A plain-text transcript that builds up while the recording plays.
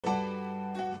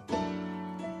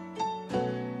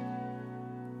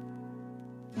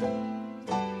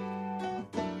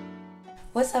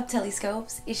What's up,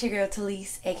 Telliscopes? It's your girl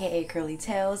Talise, aka Curly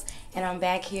Tails, and I'm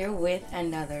back here with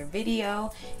another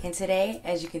video. And today,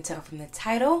 as you can tell from the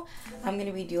title, I'm going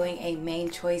to be doing a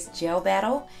main choice gel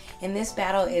battle, and this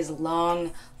battle is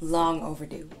long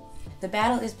overdue. The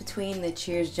battle is between the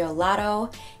Cheers Gel-ato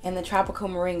and the Tropical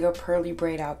Moringa Pearly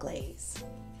Braid Out Glaze.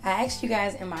 I asked you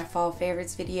guys in my fall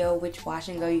favorites video which wash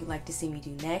and go you'd like to see me do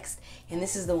next, and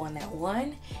this is the one that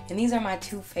won. And these are my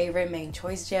two favorite main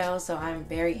choice gels, so I'm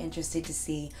very interested to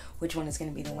see which one is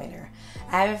going to be the winner.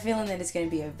 I have a feeling that it's going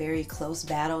to be a very close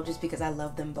battle just because I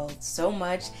love them both so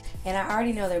much, and I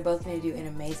already know they're both going to do an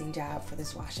amazing job for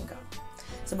this wash and go.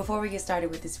 So before we get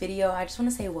started with this video, I just want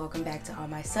to say welcome back to all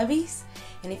my subbies.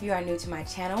 And if you are new to my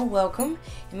channel, welcome.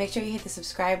 And make sure you hit the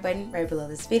subscribe button right below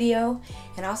this video.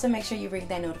 And also make sure you ring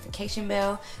that notification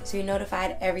bell so you're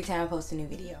notified every time I post a new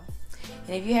video.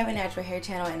 And if you have a natural hair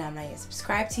channel and I'm not yet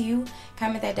subscribed to you,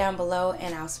 comment that down below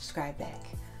and I'll subscribe back.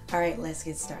 Alright, let's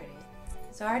get started.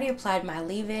 So I already applied my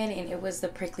leave-in, and it was the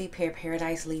Prickly Pear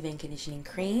Paradise Leave-In Conditioning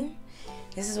Cream.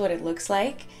 This is what it looks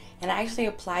like. And I actually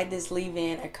applied this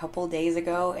leave-in a couple days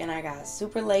ago, and I got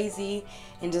super lazy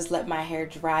and just let my hair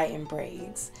dry in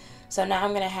braids. So now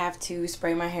I'm going to have to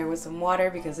spray my hair with some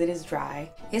water because it is dry.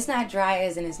 It's not dry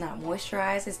as in it's not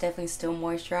moisturized. It's definitely still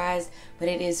moisturized, but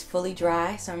it is fully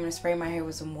dry. So I'm going to spray my hair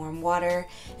with some warm water,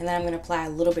 and then I'm going to apply a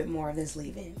little bit more of this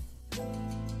leave-in.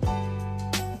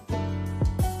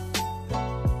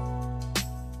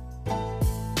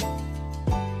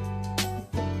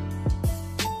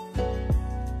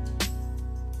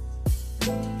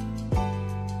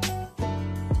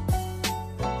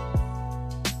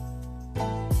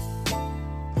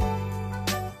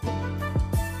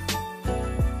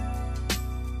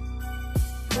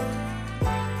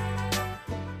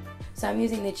 So I'm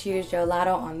using the Cheers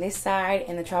Gel-ato on this side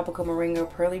and the Tropical Moringa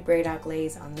Pearly Braid Out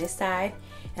Glaze on this side.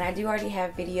 And I do already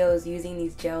have videos using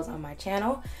these gels on my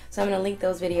channel, so I'm going to link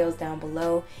those videos down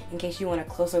below in case you want a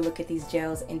closer look at these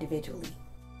gels individually.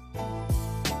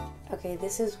 Okay,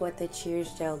 this is what the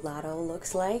Cheers Gel-ato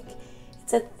looks like.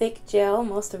 It's a thick gel.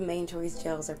 Most of main choice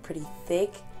gels are pretty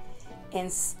thick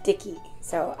and sticky.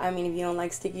 So, I mean, if you don't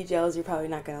like sticky gels, you're probably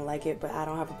not going to like it, but I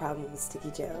don't have a problem with sticky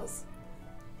gels.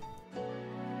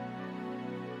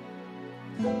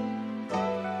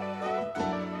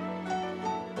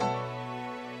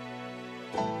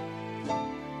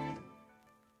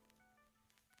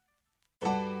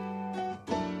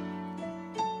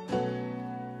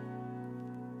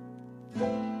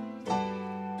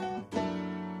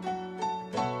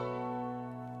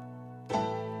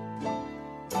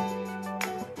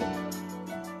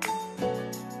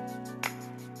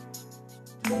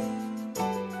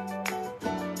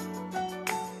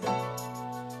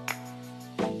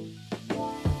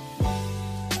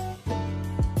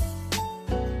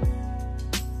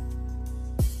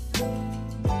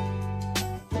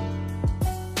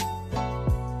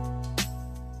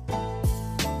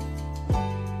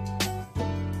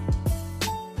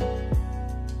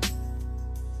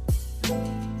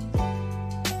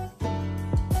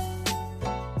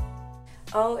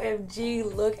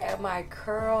 OMG, look at my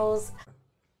curls.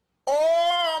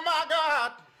 Oh my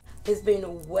God! It's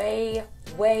been way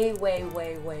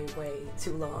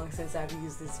too long since I've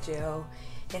used this gel.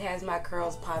 It has my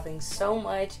curls popping so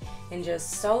much and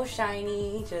just so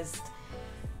shiny. Just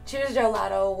Cheers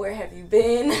Gel-ato, where have you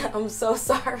been? I'm so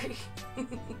sorry.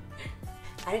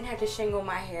 I didn't have to shingle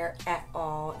my hair at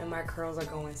all, and my curls are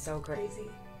going so crazy.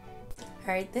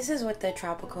 Alright, this is what the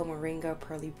Tropical Moringa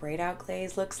Pearly Braid Out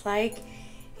Glaze looks like.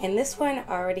 And this one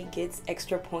already gets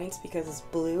extra points because it's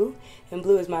blue, and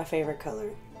blue is my favorite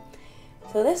color.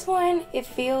 So this one, it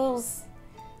feels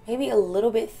maybe a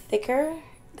little bit thicker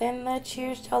than the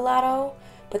Cheers Gel-ato,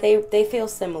 but they feel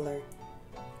similar.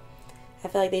 I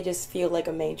feel like they just feel like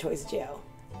a main choice gel.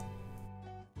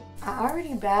 I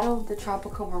already battled the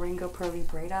Tropical Moringa Pearly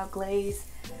Braid Out Glaze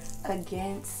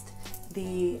against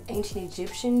the Ancient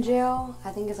Egyptian gel.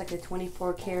 I think it's like a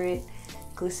 24 karat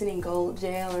glistening gold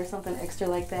gel or something extra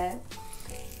like that.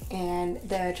 And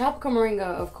the Tropical Moringa,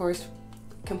 of course,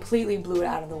 completely blew it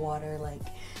out of the water. Like,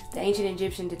 the Ancient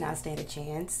Egyptian did not stand a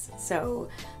chance. So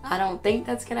I don't think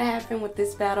that's gonna happen with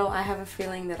this battle. I have a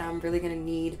feeling that I'm really gonna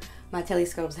need my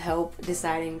Telliscopes' help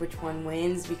deciding which one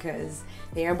wins because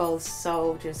they are both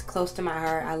so just close to my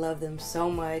heart. I love them so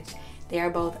much. They are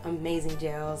both amazing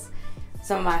gels.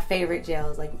 Some of my favorite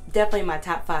gels, like definitely my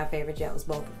top 5 favorite gels,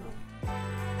 both of them.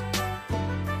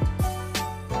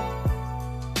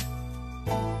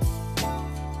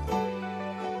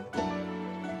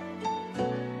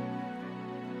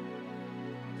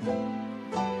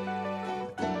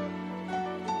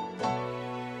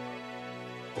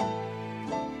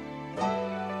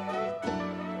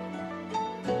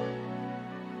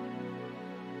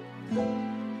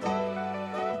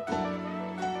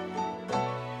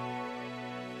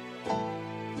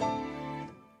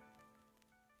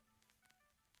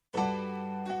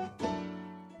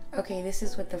 Okay, this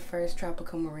is what the first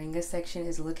Tropical Moringa section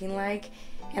is looking like,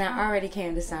 and I already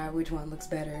can't decide which one looks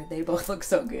better. They both look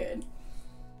so good.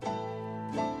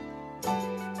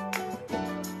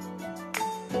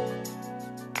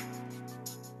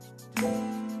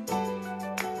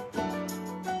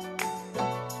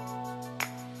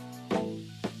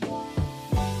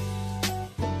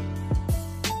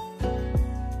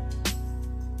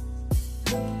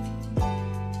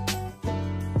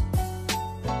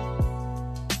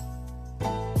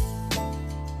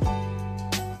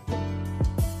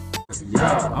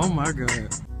 Oh my god.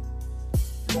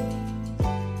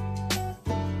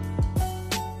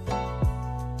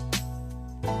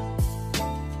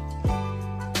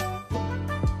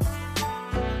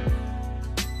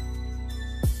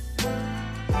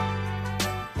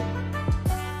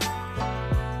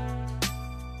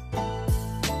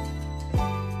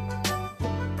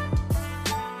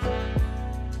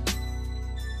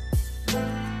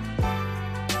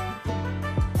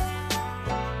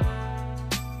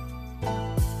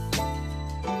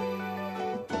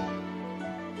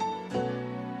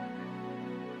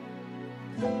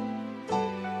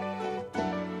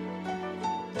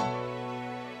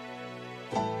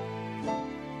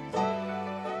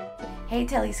 Hey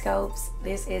Telliscopes,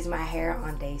 this is my hair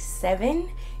on day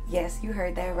 7. Yes, you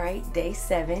heard that right, day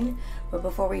 7. But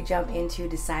before we jump into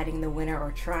deciding the winner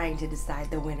or trying to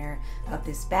decide the winner of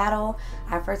this battle,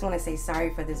 I first want to say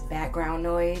sorry for this background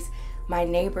noise. My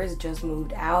neighbors just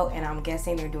moved out and I'm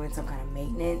guessing they're doing some kind of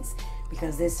maintenance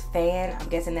because this fan, I'm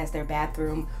guessing that's their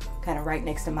bathroom, kind of right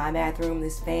next to my bathroom.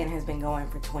 This fan has been going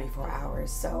for 24 hours,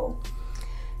 so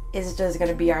it's just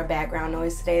gonna be our background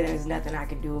noise today. There's nothing I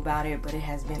can do about it, but it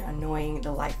has been annoying the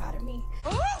life out of me.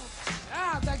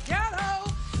 The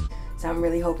ghetto! So I'm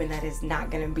really hoping that it's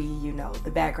not gonna be, you know,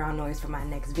 the background noise for my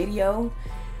next video,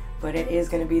 but it is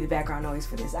gonna be the background noise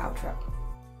for this outro.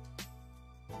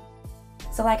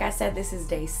 So like I said, this is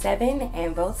day 7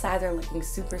 and both sides are looking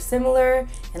super similar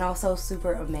and also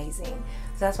super amazing.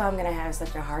 So that's why I'm gonna have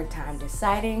such a hard time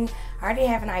deciding. I already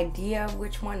have an idea of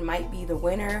which one might be the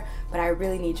winner, but I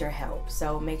really need your help.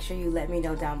 So make sure you let me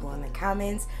know down below in the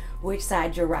comments which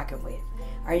side you're rocking with.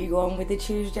 Are you going with the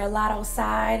Choose Gel-ato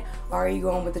side or are you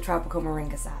going with the Tropical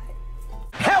Moringa side?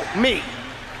 Help me!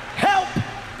 Help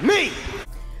me!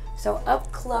 So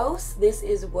up close, this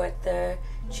is what the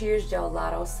Cheers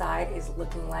Gel-ato side is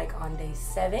looking like on day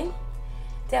 7.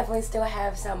 Definitely still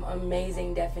have some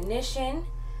amazing definition.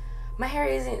 My hair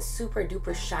isn't super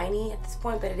duper shiny at this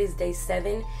point, but it is day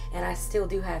 7 and I still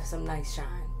do have some nice shine.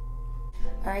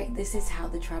 Alright, this is how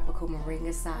the Tropical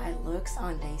Moringa side looks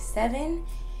on day 7.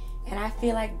 And I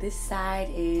feel like this side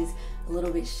is a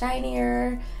little bit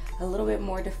shinier, a little bit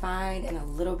more defined, and a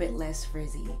little bit less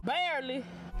frizzy. Barely.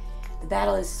 The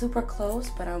battle is super close,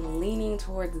 but I'm leaning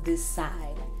towards this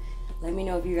side. Let me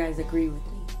know if you guys agree with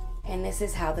me. And this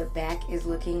is how the back is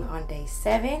looking on day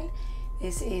 7.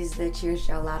 This is the Cheers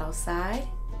Gel-ato side.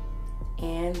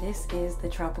 And this is the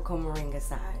Tropical Moringa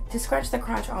side. To scrunch the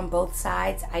crunch on both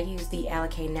sides, I use the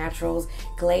Alikay Naturals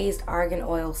Glazed Argan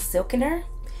Oil Silkener.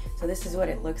 So this is what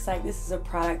it looks like. This is a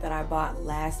product that I bought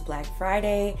last Black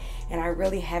Friday and I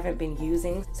really haven't been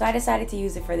using. So I decided to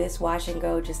use it for this wash and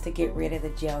go just to get rid of the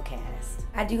gel cast.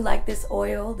 I do like this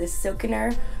oil, this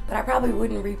Silkener, but I probably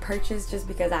wouldn't repurchase just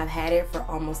because I've had it for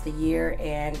almost a year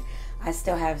and I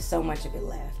still have so much of it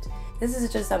left. This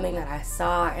is just something that I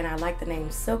saw and I like the name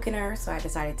Silkener, so I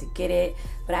decided to get it,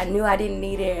 but I knew I didn't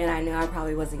need it and I knew I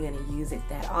probably wasn't going to use it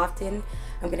that often.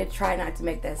 I'm going to try not to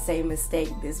make that same mistake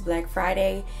this Black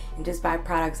Friday and just buy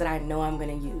products that I know I'm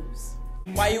going to use.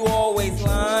 Why you always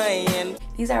lying?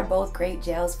 These are both great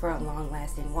gels for a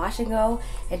long-lasting wash and go.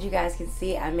 As you guys can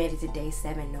see, I made it to day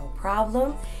 7 no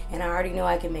problem, and I already know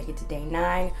I can make it to day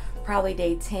 9, probably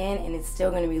day 10, and it's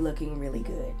still going to be looking really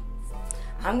good.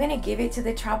 I'm gonna give it to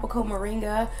the Tropical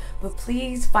Moringa, but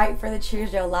please fight for the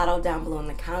Cheers Gel-ato down below in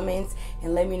the comments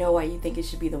and let me know why you think it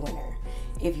should be the winner,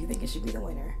 if you think it should be the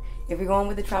winner. If you're going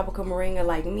with the Tropical Moringa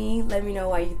like me, let me know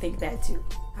why you think that too.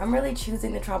 I'm really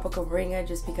choosing the Tropical Moringa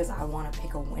just because I want to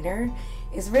pick a winner.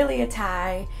 It's really a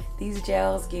tie. These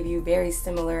gels give you very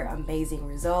similar amazing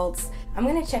results. I'm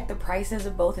gonna check the prices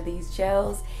of both of these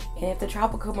gels, and if the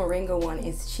Tropical Moringa one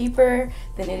is cheaper,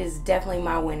 then it is definitely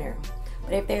my winner.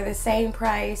 But if they're the same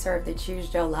price or if the Choose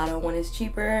Gel-ato one is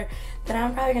cheaper, then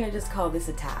I'm probably gonna just call this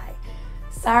a tie.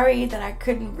 Sorry that I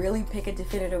couldn't really pick a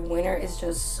definitive winner, it's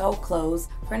just so close.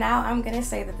 For now, I'm gonna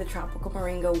say that the Tropical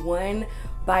Moringa won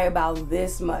by about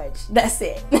this much. That's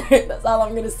it. That's all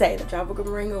I'm gonna say. The Tropical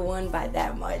Moringa won by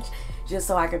that much, just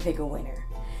so I can pick a winner.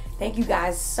 Thank you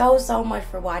guys so much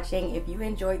for watching. If you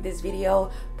enjoyed this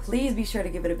video, please be sure to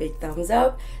give it a big thumbs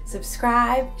up,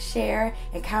 subscribe, share,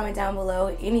 and comment down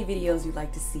below any videos you'd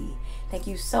like to see. Thank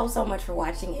you so much for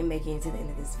watching and making it to the end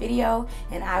of this video,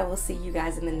 and I will see you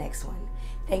guys in the next one.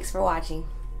 Thanks for watching.